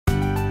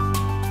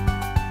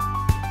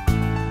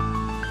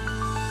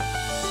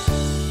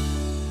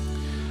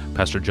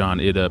Pastor John,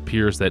 it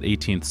appears that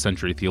 18th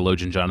century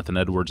theologian Jonathan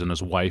Edwards and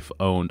his wife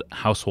owned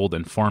household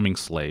and farming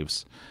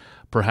slaves,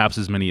 perhaps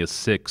as many as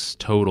 6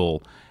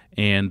 total,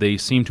 and they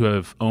seem to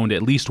have owned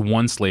at least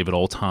one slave at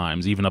all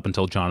times, even up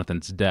until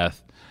Jonathan's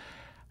death.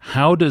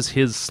 How does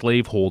his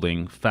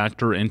slaveholding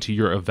factor into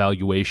your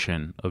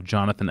evaluation of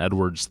Jonathan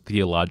Edwards'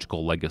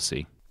 theological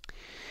legacy?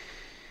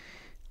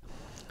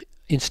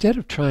 Instead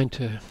of trying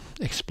to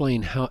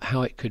explain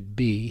how it could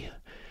be,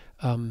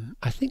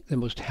 I think the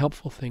most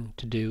helpful thing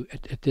to do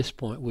at this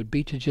point would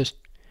be to just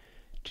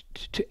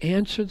to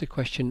answer the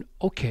question,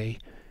 okay,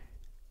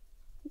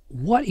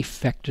 what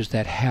effect does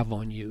that have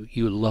on you,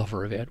 you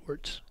lover of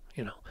Edwards?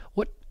 You know,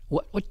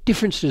 what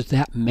difference does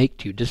that make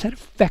to you? Does that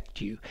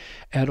affect you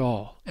at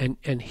all?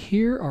 And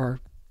here are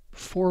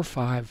 4 or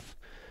 5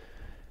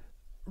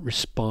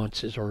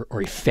 responses or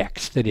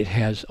effects that it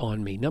has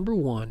on me. Number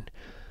one,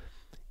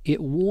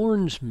 it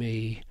warns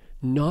me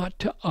not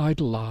to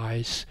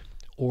idolize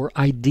or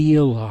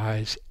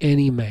idealize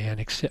any man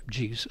except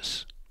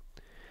Jesus.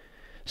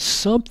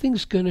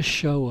 Something's going to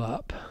show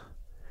up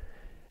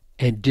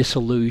and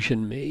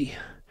disillusion me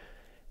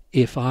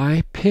if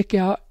I pick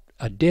out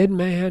a dead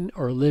man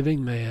or a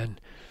living man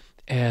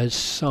as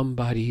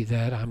somebody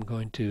that I'm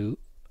going to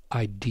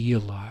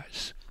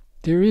idealize.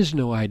 There is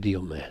no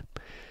ideal man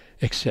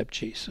except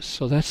Jesus.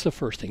 So that's the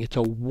first thing. It's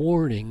a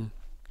warning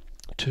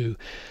to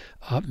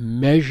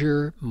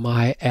measure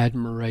my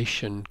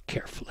admiration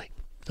carefully.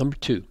 Number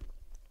 2,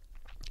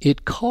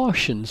 it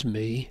cautions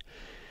me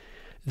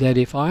that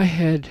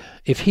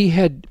if he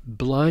had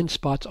blind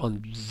spots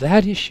on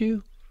that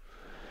issue,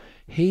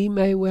 he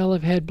may well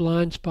have had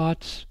blind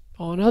spots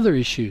on other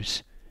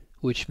issues,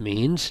 which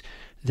means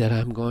that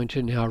I'm going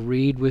to now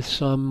read with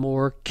some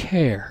more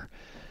care.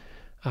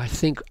 I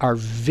think our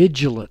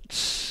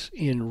vigilance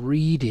in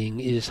reading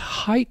is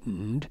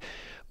heightened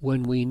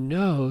when we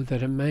know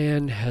that a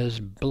man has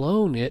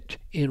blown it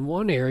in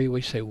one area.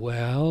 We say,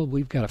 well,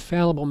 we've got a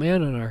fallible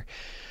man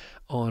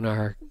on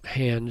our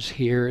hands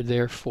here,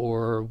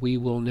 therefore we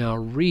will now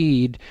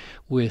read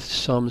with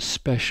some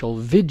special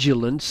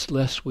vigilance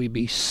lest we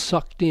be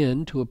sucked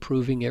into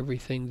approving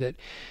everything that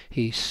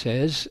he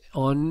says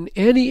on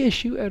any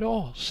issue at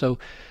all. So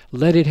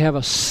let it have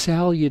a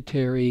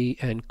salutary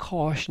and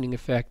cautioning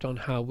effect on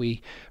how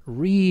we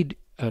read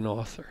an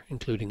author,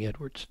 including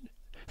Edwards.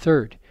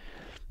 Third,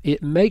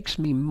 it makes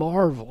me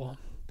marvel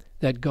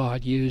that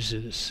God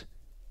uses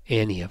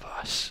any of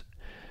us.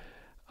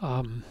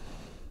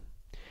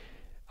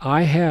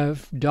 I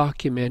have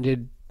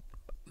documented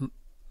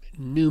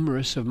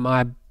numerous of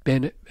my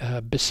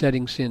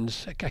besetting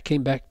sins. I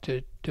came back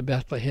to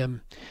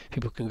Bethlehem.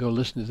 People can go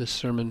listen to this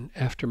sermon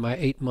after my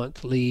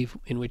 8-month leave,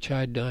 in which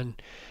I had done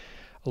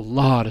a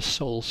lot of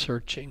soul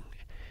searching.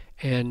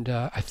 And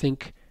I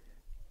think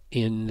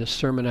in the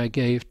sermon I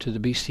gave to the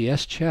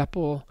BCS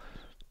chapel,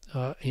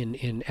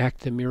 in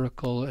Act the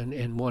Miracle,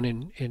 and one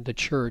in the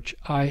church,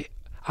 I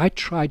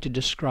tried to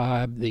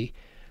describe the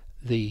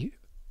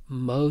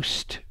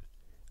most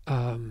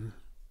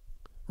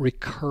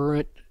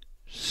recurrent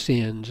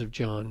sins of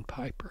John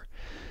Piper.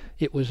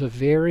 It was a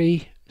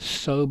very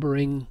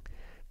sobering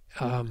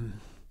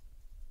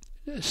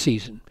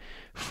season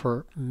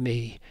for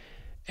me,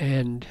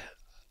 and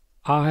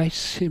I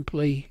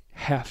simply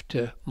have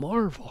to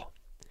marvel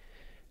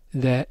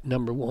that,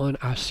 number one,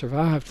 I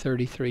survived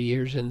 33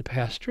 years in the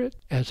pastorate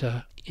as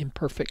an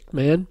imperfect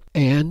man,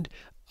 and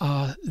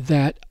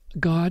that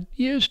God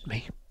used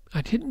me.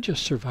 I didn't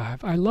just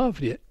survive, I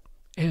loved it.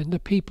 And the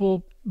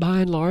people,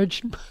 by and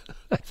large,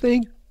 I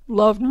think,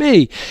 loved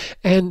me.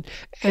 And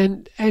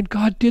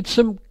God did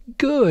some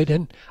good.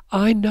 And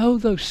I know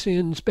those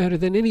sins better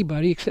than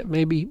anybody except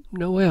maybe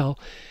Noel.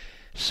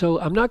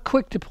 So I'm not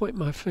quick to point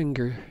my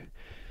finger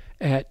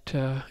at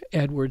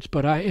Edwards,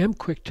 but I am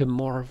quick to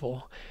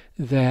marvel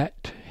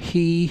that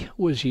he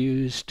was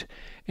used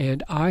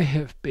and I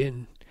have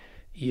been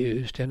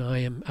used, and I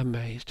am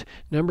amazed.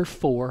 Number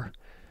 4,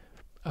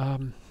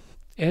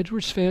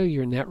 Edwards'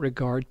 failure in that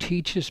regard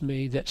teaches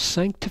me that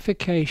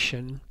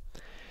sanctification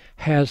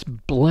has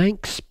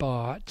blank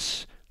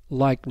spots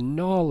like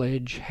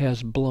knowledge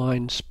has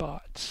blind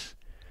spots.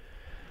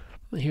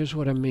 Here's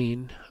what I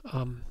mean.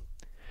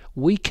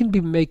 We can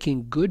be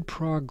making good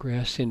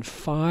progress in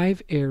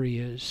 5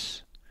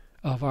 areas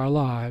of our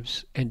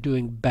lives and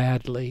doing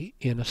badly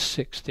in a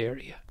 6th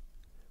area,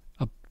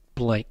 a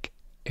blank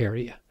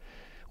area,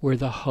 where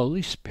the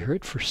Holy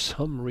Spirit, for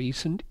some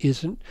reason,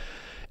 isn't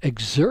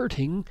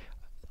exerting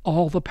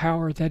all the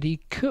power that he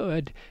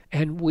could,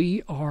 and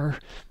we are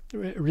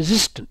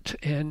resistant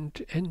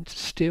and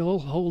still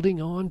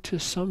holding on to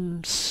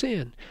some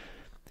sin.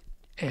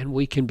 And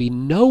we can be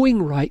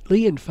knowing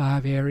rightly in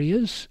 5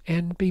 areas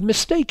and be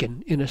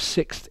mistaken in a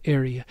 6th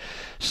area.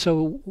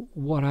 So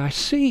what I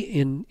see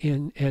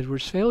in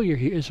Edwards' failure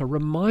here is a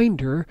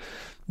reminder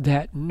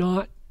that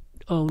not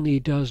only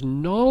does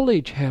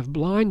knowledge have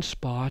blind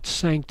spots,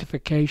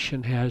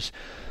 sanctification has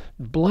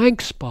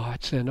blank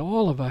spots, and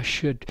all of us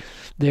should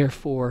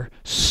therefore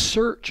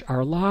search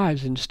our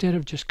lives instead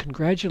of just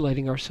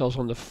congratulating ourselves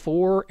on the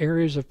 4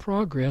 areas of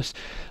progress.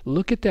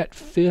 Look at that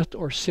 5th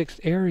or 6th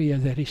area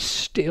that is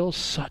still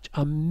such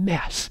a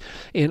mess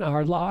in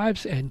our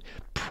lives, and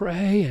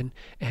pray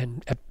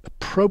and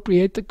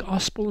appropriate the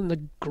gospel and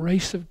the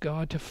grace of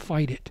God to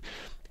fight it.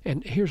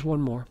 And here's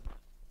one more.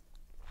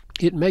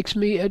 It makes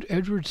me,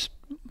 Edward's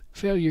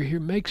failure here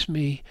makes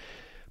me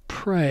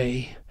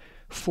pray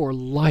for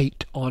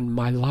light on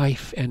my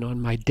life and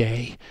on my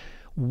day.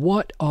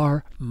 What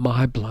are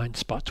my blind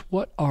spots?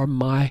 What are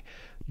my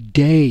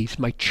days,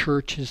 my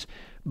church's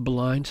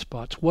blind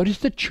spots? What is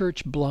the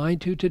church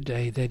blind to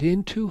today that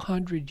in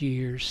 200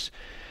 years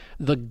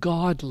the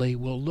godly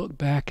will look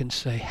back and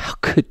say, how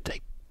could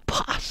they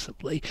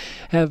possibly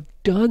have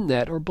done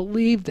that or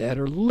believed that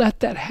or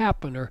let that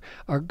happen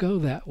or go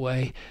that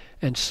way?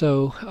 And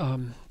so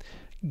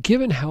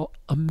given how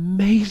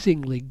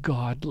amazingly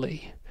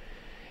godly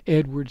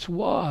Edwards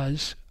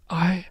was,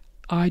 I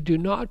do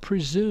not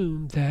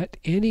presume that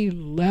any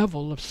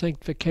level of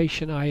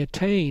sanctification I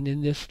attain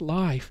in this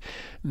life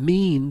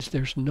means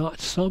there's not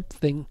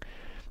something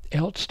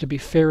else to be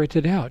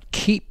ferreted out.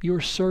 Keep your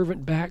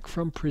servant back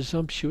from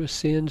presumptuous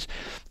sins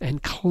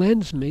and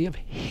cleanse me of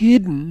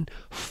hidden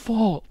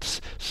faults,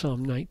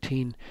 Psalm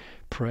 19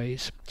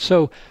 prays.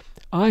 So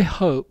I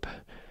hope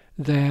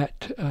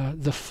that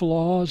the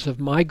flaws of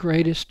my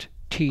greatest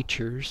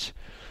teachers,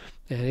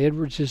 and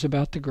Edwards is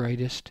about the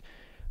greatest,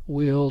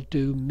 will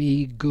do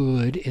me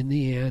good in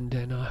the end,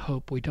 and I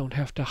hope we don't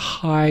have to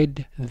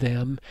hide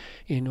them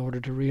in order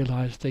to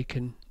realize they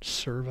can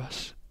serve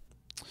us.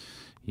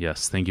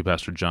 Yes, thank you,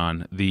 Pastor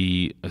John.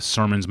 The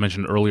sermons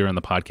mentioned earlier in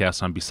the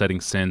podcast on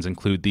besetting sins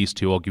include these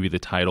 2. I'll give you the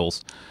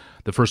titles.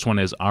 The first one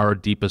is Our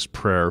Deepest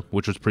Prayer,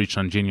 which was preached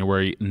on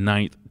January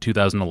 9th,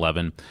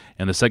 2011.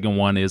 And the second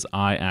one is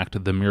I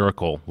Act the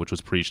Miracle, which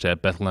was preached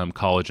at Bethlehem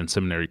College and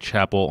Seminary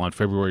Chapel on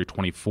February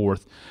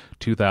 24th,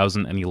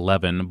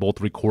 2011. Both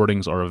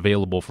recordings are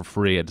available for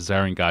free at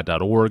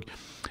desiringgod.org.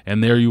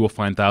 And there you will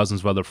find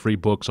thousands of other free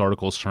books,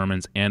 articles,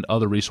 sermons, and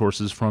other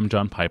resources from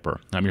John Piper.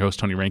 I'm your host,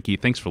 Tony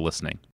Reinke. Thanks for listening.